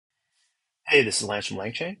Hey, this is Lance from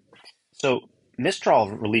LangChain. So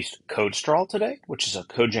Mistral released Codestral today, which is a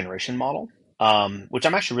code generation model, which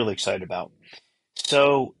I'm actually really excited about.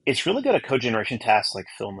 So it's really good at code generation tasks like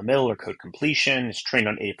fill in the middle or code completion. It's trained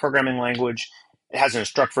on a programming language. It has an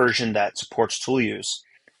instruct version that supports tool use.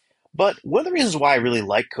 But one of the reasons why I really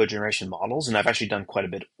like code generation models, and I've actually done quite a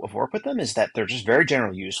bit of work with them, is that they're just very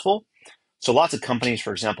generally useful. So lots of companies,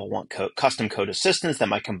 for example, want custom code assistants that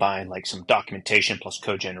might combine like some documentation plus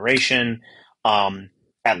code generation.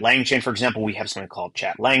 At LangChain, for example, we have something called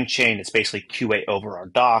Chat LangChain. It's basically QA over our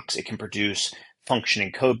docs. It can produce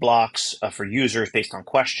functioning code blocks for users based on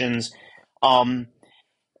questions. Um,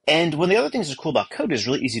 and one of the other things that's cool about code is it's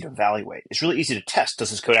really easy to evaluate. It's really easy to test.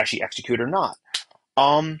 Does this code actually execute or not?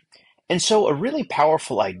 Um, and so a really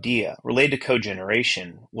powerful idea related to code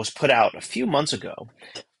generation was put out a few months ago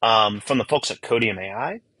from the folks at Codium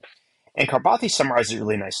AI. And Karpathy summarizes it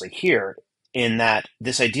really nicely here in that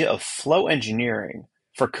this idea of flow engineering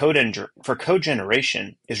for code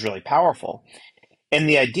generation is really powerful. And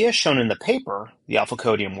the idea shown in the paper, the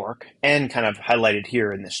AlphaCodium work, and kind of highlighted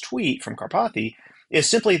here in this tweet from Karpathy, is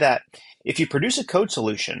simply that if you produce a code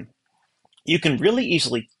solution, you can really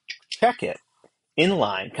easily check it in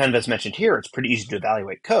line. Kind of as mentioned here, it's pretty easy to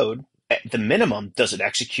evaluate code. At the minimum, does it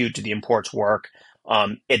execute? Do the imports work?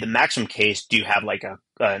 In the maximum case, do you have like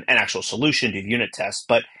an actual solution? Do you have unit tests?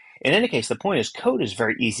 But in any case, the point is code is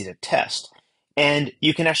very easy to test. And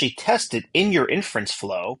you can actually test it in your inference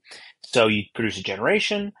flow. So you produce a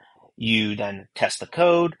generation, you then test the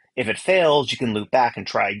code. If it fails, you can loop back and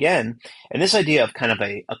try again. And this idea of kind of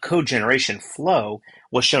a code generation flow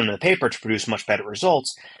was shown in the paper to produce much better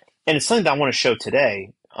results. And it's something that I want to show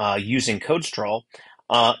today using Codestral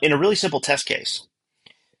in a really simple test case.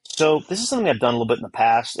 So this is something I've done a little bit in the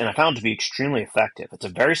past, and I found it to be extremely effective. It's a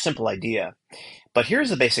very simple idea, but here's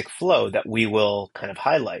the basic flow that we will kind of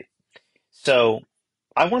highlight. So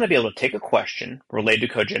I want to be able to take a question related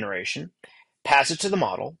to code generation, pass it to the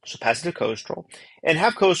model, so pass it to Codestral, and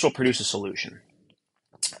have Codestral produce a solution.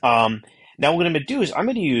 Now what I'm going to do is I'm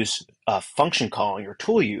going to use function calling or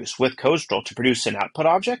tool use with Codestral to produce an output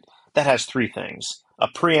object that has three things. A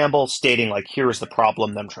preamble stating like, here is the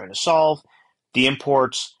problem that I'm trying to solve, the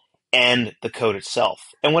imports, and the code itself.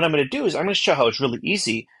 And what I'm going to do is I'm going to show how it's really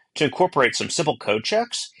easy to incorporate some simple code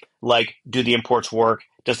checks, like do the imports work,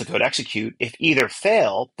 does the code execute? If either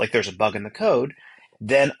fail, like there's a bug in the code,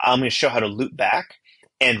 then I'm going to show how to loop back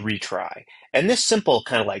and retry. And this simple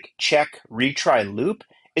kind of like check, retry, loop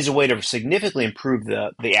is a way to significantly improve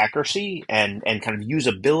the accuracy and kind of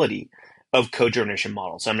usability of code generation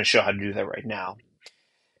models. So I'm going to show how to do that right now.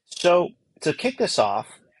 So to kick this off,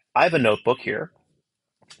 I have a notebook here.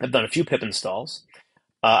 I've done a few pip installs.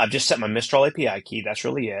 I've just set my Mistral API key. That's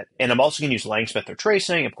really it. And I'm also going to use LangSmith or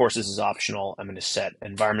tracing. Of course, this is optional. I'm going to set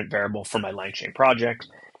environment variable for my LangChain project,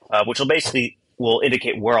 which will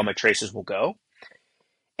indicate where all my traces will go.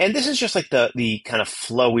 And this is just like the kind of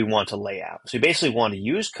flow we want to lay out. So we basically want to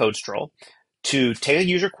use Codestral to take a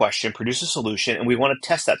user question, produce a solution, and we want to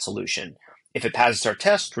test that solution. If it passes our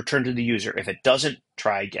test, return to the user. If it doesn't,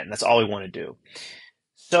 try again. That's all we want to do.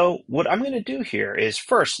 So what I'm going to do here is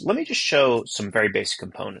first, let me just show some very basic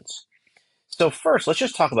components. So first, let's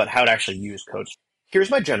just talk about how to actually use Codestral. Here's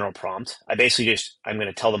my general prompt. I'm going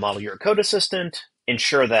to tell the model you're a code assistant,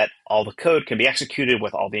 ensure that all the code can be executed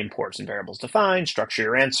with all the imports and variables defined, structure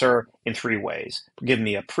your answer in three ways. Give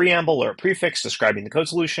me a preamble or a prefix describing the code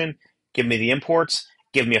solution, give me the imports,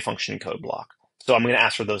 give me a functioning code block. So I'm going to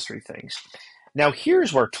ask for those three things. Now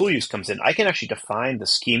here's where tool use comes in. I can actually define the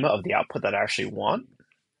schema of the output that I actually want.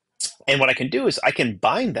 And what I can do is I can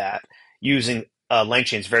bind that using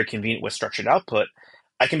LangChain is very convenient with structured output.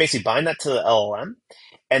 I can basically bind that to the LLM,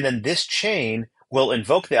 and then this chain will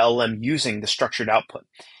invoke the LLM using the structured output.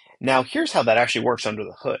 Now, here's how that actually works under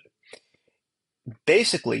the hood.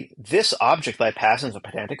 Basically, this object that I pass as a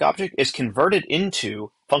pedantic object is converted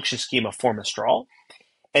into function schema for Mistral,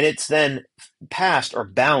 and it's then passed or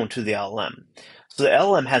bound to the LLM. So the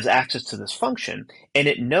LLM has access to this function, and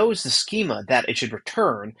it knows the schema that it should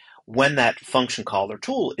return when that function call or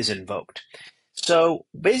tool is invoked. So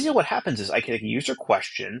basically what happens is I can take a user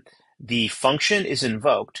question, the function is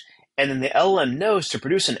invoked, and then the LLM knows to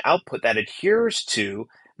produce an output that adheres to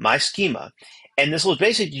my schema. And this will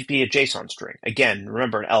basically be a JSON string. Again,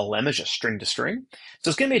 remember an LLM is just string to string. So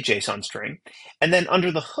it's going to be a JSON string. And then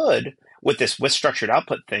under the hood, with this with structured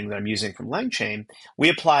output thing that I'm using from LangChain, we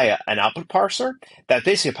apply an output parser that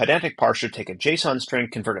basically a pedantic parser to take a JSON string,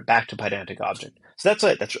 convert it back to a pedantic object. So that's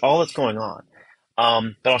it. That's all that's going on.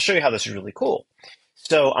 But I'll show you how this is really cool.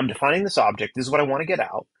 So I'm defining this object. This is what I want to get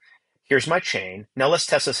out. Here's my chain. Now let's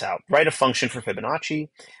test this out. Write a function for Fibonacci.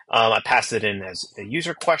 I passed it in as a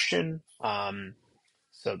user question.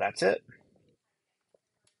 So that's it.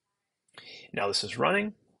 Now this is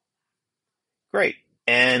running. Great.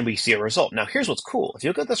 And we see a result. Now here's what's cool. If you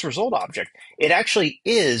look at this result object, it actually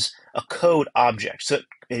is a code object. So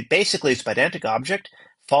it basically it's a pedantic object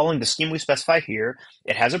following the scheme we specified here.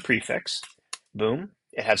 It has a prefix. Boom.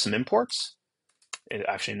 It has some imports.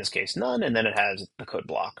 Actually, in this case, none. And then it has the code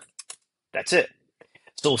block. That's it.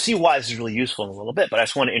 So we'll see why this is really useful in a little bit, but I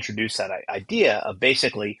just want to introduce that idea of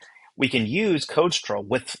basically we can use Codestral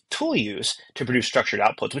with tool use to produce structured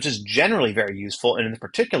outputs, which is generally very useful. And in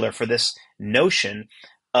particular for this notion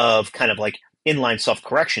of kind of like inline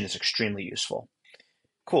self-correction is extremely useful.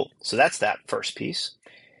 Cool. So that's that first piece.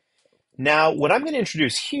 Now, what I'm going to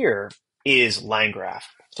introduce here is LangGraph.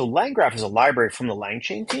 So LangGraph is a library from the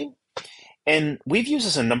LangChain team. And we've used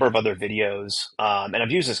this in a number of other videos, and I've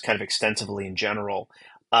used this kind of extensively in general,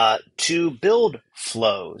 to build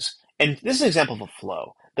flows. And this is an example of a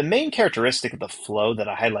flow. The main characteristic of the flow that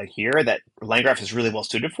I highlight here that LangGraph is really well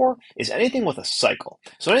suited for is anything with a cycle.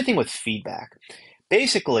 So anything with feedback.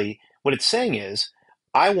 Basically, what it's saying is,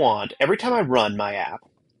 I want, every time I run my app,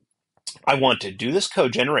 I want to do this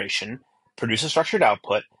code generation, produce a structured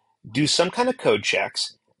output, do some kind of code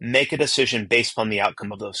checks, make a decision based upon the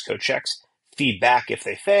outcome of those code checks, feedback if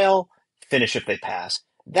they fail, finish if they pass.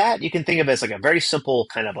 That you can think of as like a very simple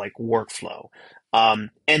kind of like workflow.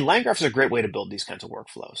 And LangGraph is a great way to build these kinds of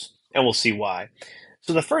workflows, and we'll see why.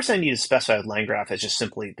 So the first thing I need to specify with LangGraph is just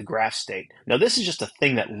simply the graph state. Now this is just a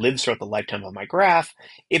thing that lives throughout the lifetime of my graph.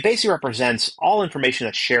 It basically represents all information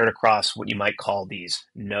that's shared across what you might call these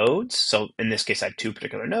nodes. So in this case, I have two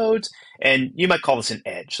particular nodes, and you might call this an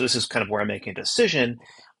edge. So this is kind of where I'm making a decision.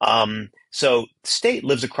 So state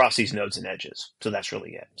lives across these nodes and edges. So that's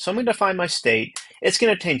really it. So I'm going to define my state. It's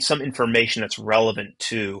going to contain some information that's relevant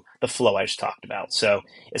to the flow I just talked about. So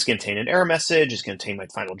it's going to contain an error message. It's going to contain my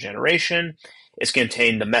final generation. It's going to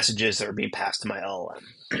contain the messages that are being passed to my LLM.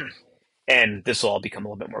 And this will all become a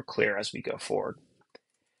little bit more clear as we go forward.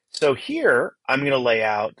 So here, I'm going to lay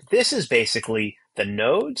out, this is basically the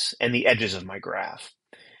nodes and the edges of my graph.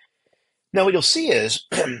 Now what you'll see is,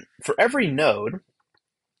 for every node,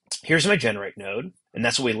 here's my generate node, and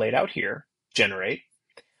that's what we laid out here, generate.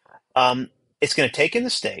 It's going to take in the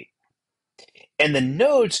state, and the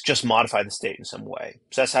nodes just modify the state in some way.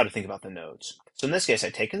 So that's how to think about the nodes. So in this case, I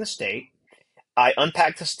take in the state, I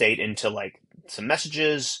unpack the state into like some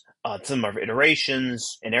messages, some of our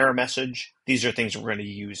iterations, an error message. These are things we're going to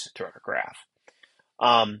use throughout our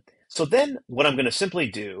graph. So then what I'm going to simply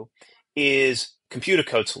do is compute a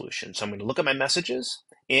code solution. So I'm going to look at my messages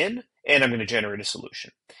in, and I'm going to generate a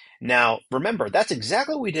solution. Now, remember, that's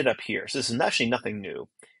exactly what we did up here. So this is actually nothing new.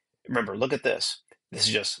 Remember, look at this. This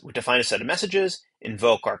is just, we define a set of messages,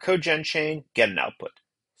 invoke our code gen chain, get an output.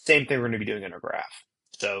 Same thing we're going to be doing in our graph.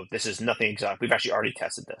 So this is nothing exotic. We've actually already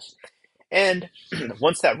tested this. And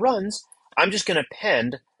once that runs, I'm just going to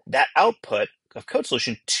append that output of code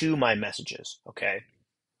solution to my messages, okay?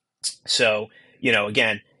 So,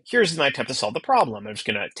 again, here's my attempt to solve the problem. I'm just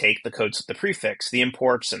going to take the codes, the prefix, the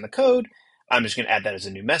imports, and the code. I'm just going to add that as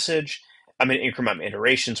a new message. I'm going to increment my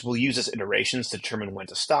iterations. We'll use this iterations to determine when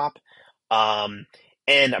to stop. And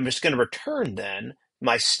I'm just going to return then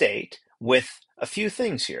my state with a few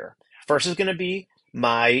things here. First is going to be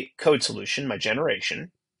my code solution, my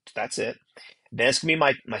generation. That's it. Then it's going to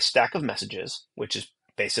be my stack of messages, which is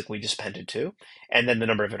basically just appended to, and then the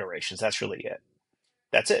number of iterations. That's really it.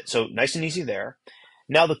 That's it. So nice and easy there.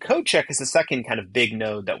 Now the code check is the second kind of big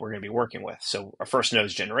node that we're going to be working with. So our first node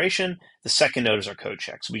is generation. The second node is our code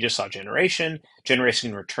check. So we just saw generation. Generation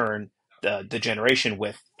can return the generation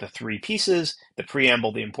with the three pieces, the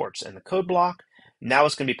preamble, the imports, and the code block. Now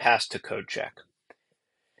it's going to be passed to code check.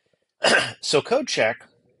 So code check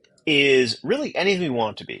is really anything we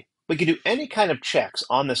want it to be. We can do any kind of checks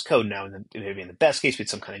on this code now. Maybe in the best case, we had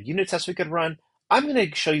some kind of unit test we could run. I'm going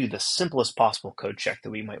to show you the simplest possible code check that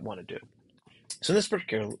we might want to do. So in this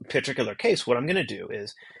particular case, what I'm going to do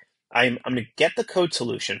is I'm going to get the code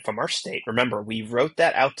solution from our state. Remember, we wrote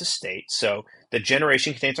that out to state. So the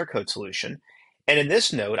generation contains our code solution. And in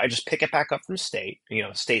this node, I just pick it back up from state.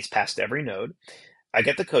 State's passed to every node. I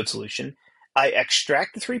get the code solution. I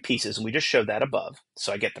extract the three pieces, and we just showed that above.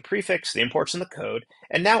 So I get the prefix, the imports, and the code.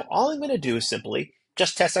 And now all I'm going to do is simply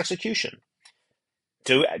just test execution.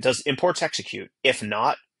 Does imports execute? If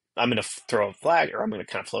not, I'm going to throw a flag, or I'm going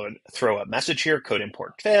to kind of throw a message here, code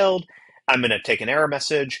import failed. I'm going to take an error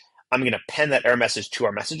message. I'm going to append that error message to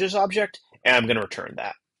our messages object, and I'm going to return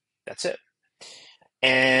that. That's it.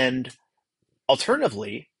 And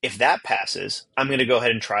alternatively, If that passes, I'm going to go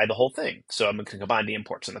ahead and try the whole thing. So I'm going to combine the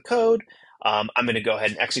imports and the code. I'm going to go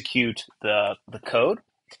ahead and execute the code.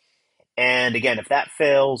 And again, if that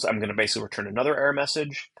fails, I'm going to basically return another error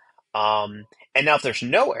message. And now if there's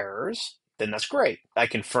no errors, then that's great. I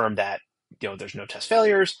confirm that there's no test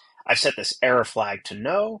failures. I've set this error flag to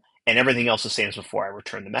no, and everything else is the same as before. I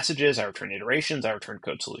return the messages, I return iterations, I return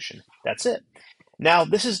code solution. That's it. Now,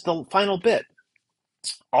 this is the final bit.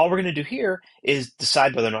 All we're going to do here is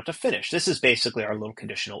decide whether or not to finish. This is basically our little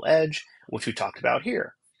conditional edge, which we talked about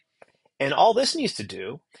here. And all this needs to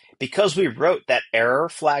do, because we wrote that error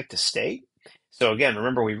flag to state, so again,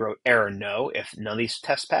 remember we wrote error no if none of these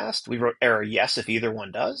tests passed. We wrote error yes if either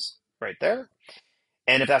one does, right there.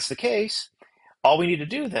 And if that's the case, all we need to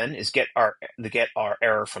do then is get our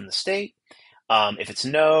error from the state. If it's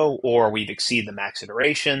no, or we've exceeded the max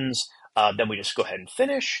iterations, then we just go ahead and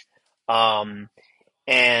finish.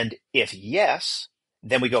 And if yes,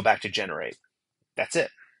 then we go back to generate. That's it.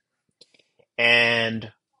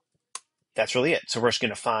 And that's really it. So we're just going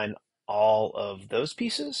to find all of those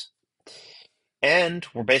pieces. And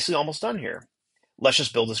we're basically almost done here. Let's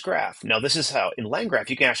just build this graph. Now, this is how, in LangGraph,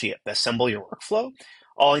 you can actually assemble your workflow.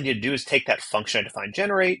 All you need to do is take that function I defined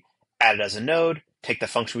generate, add it as a node, take the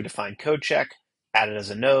function we defined code check, add it as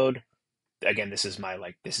a node. Again, this is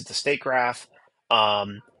the state graph.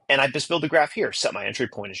 And I just build the graph here. Set my entry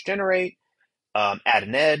point as generate, add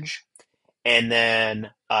an edge, and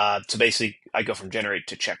then so basically I go from generate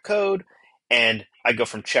to check code, and I go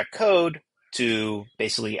from check code to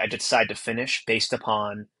basically I decide to finish based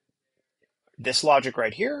upon this logic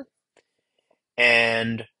right here.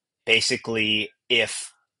 And basically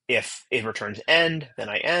if it returns end, then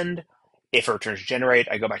I end. If it returns generate,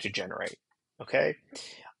 I go back to generate. Okay.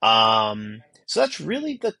 So that's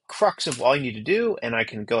really the crux of all you need to do, and I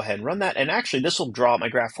can go ahead and run that. And actually, this will draw out my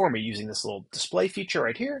graph for me using this little display feature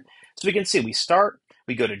right here. So we can see we start,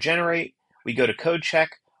 we go to generate, we go to code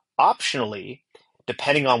check. Optionally,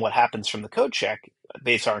 depending on what happens from the code check,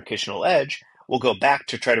 based on our conditional edge, we'll go back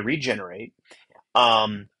to try to regenerate.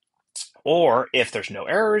 Or if there's no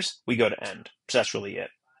errors, we go to end. So that's really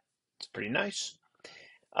it. It's pretty nice.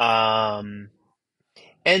 And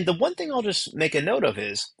the one thing I'll just make a note of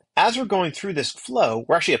is, as we're going through this flow,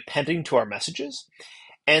 we're actually appending to our messages.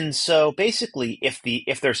 And so basically, if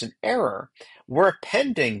there's an error, we're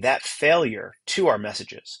appending that failure to our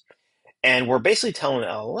messages. And we're basically telling the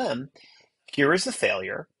LLM, here is the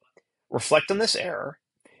failure, reflect on this error,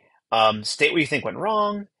 state what you think went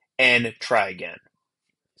wrong, and try again.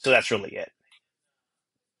 So that's really it.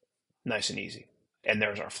 Nice and easy. And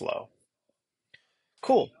there's our flow.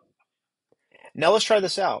 Cool. Now let's try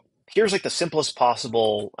this out. Here's like the simplest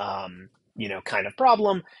possible, kind of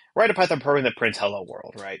problem. Write a Python program that prints hello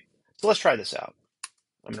world, right? So let's try this out.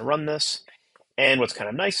 I'm going to run this. And what's kind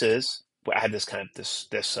of nice is I have this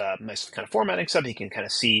nice kind of formatting stuff. You can kind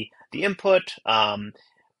of see the input.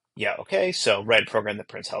 Okay. So write a program that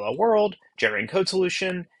prints hello world, generating code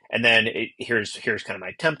solution. And then here's kind of my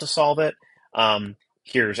attempt to solve it.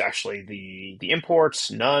 Here's actually the imports,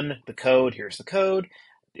 none, the code. Here's the code.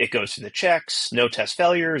 It goes through the checks, no test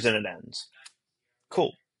failures, and it ends.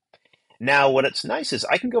 Cool. Now, what's nice is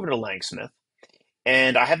I can go over to Langsmith,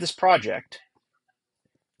 and I have this project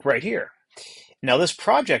right here. Now, this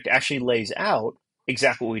project actually lays out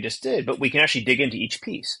exactly what we just did, but we can actually dig into each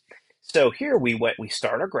piece. So here we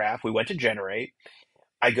start our graph. We went to generate.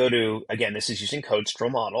 I go to, again, this is using Codestral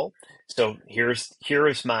model. So here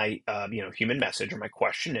is my human message or my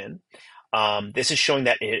question in. This is showing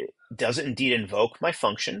that it does indeed invoke my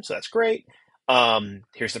function, so that's great.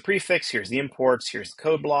 Here's the prefix, here's the imports, here's the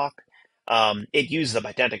code block. It uses the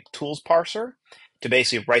Pydantic tools parser to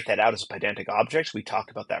basically write that out as a Pydantic object. We talked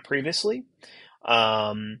about that previously.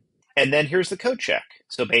 And then here's the code check.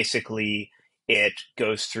 So basically, it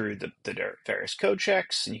goes through the various code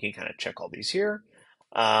checks, and you can kind of check all these here.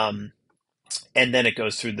 And then it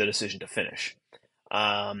goes through the decision to finish.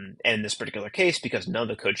 And in this particular case, because none of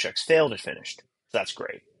the code checks failed, it finished. So that's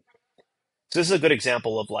great. So this is a good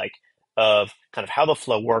example of kind of how the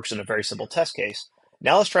flow works in a very simple test case.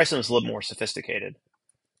 Now let's try something that's a little more sophisticated.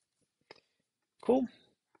 Cool.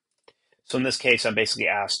 So in this case, I'm basically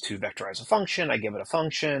asked to vectorize a function. I give it a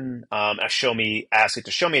function. Ask it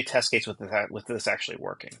to show me a test case with this actually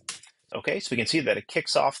working. Okay, so we can see that it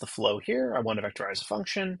kicks off the flow here. I want to vectorize a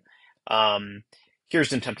function.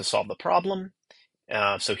 Here's an attempt to solve the problem.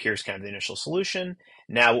 So here's kind of the initial solution.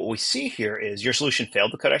 Now what we see here is your solution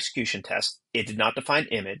failed the code execution test. It did not define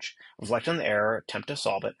image. Reflect on the error, attempt to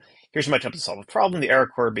solve it. Here's my attempt to solve the problem. The error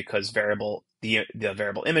occurred because the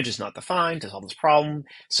variable image is not defined to solve this problem.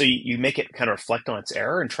 So you make it kind of reflect on its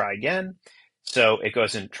error and try again. So it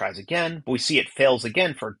goes and tries again, but we see it fails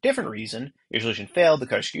again for a different reason. Your solution failed, the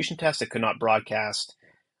code execution test. It could not broadcast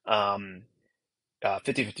um,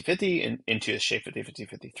 50-50-50 into the shape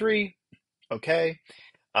 50-50-53. Okay.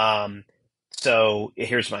 Um, so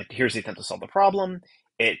here's the attempt to solve the problem.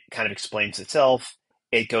 It kind of explains itself.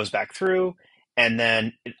 It goes back through, and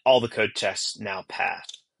then all the code tests now pass.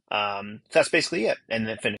 So that's basically it, and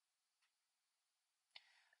then finish.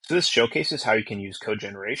 So this showcases how you can use code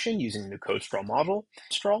generation using the Codestral model,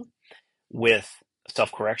 Mistral, with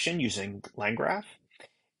self-correction using LangGraph.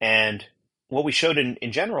 And what we showed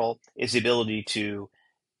in general is the ability to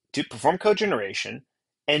perform code generation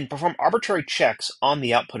and perform arbitrary checks on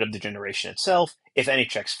the output of the generation itself. If any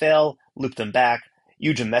checks fail, loop them back,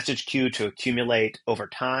 use a message queue to accumulate over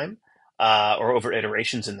time or over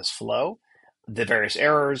iterations in this flow the various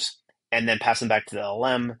errors, and then pass them back to the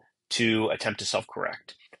LLM to attempt to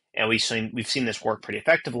self-correct. And we've seen this work pretty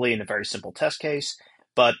effectively in a very simple test case,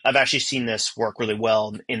 but I've actually seen this work really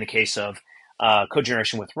well in the case of code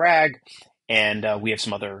generation with RAG, and we have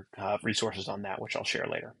some other resources on that, which I'll share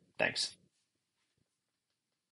later. Thanks.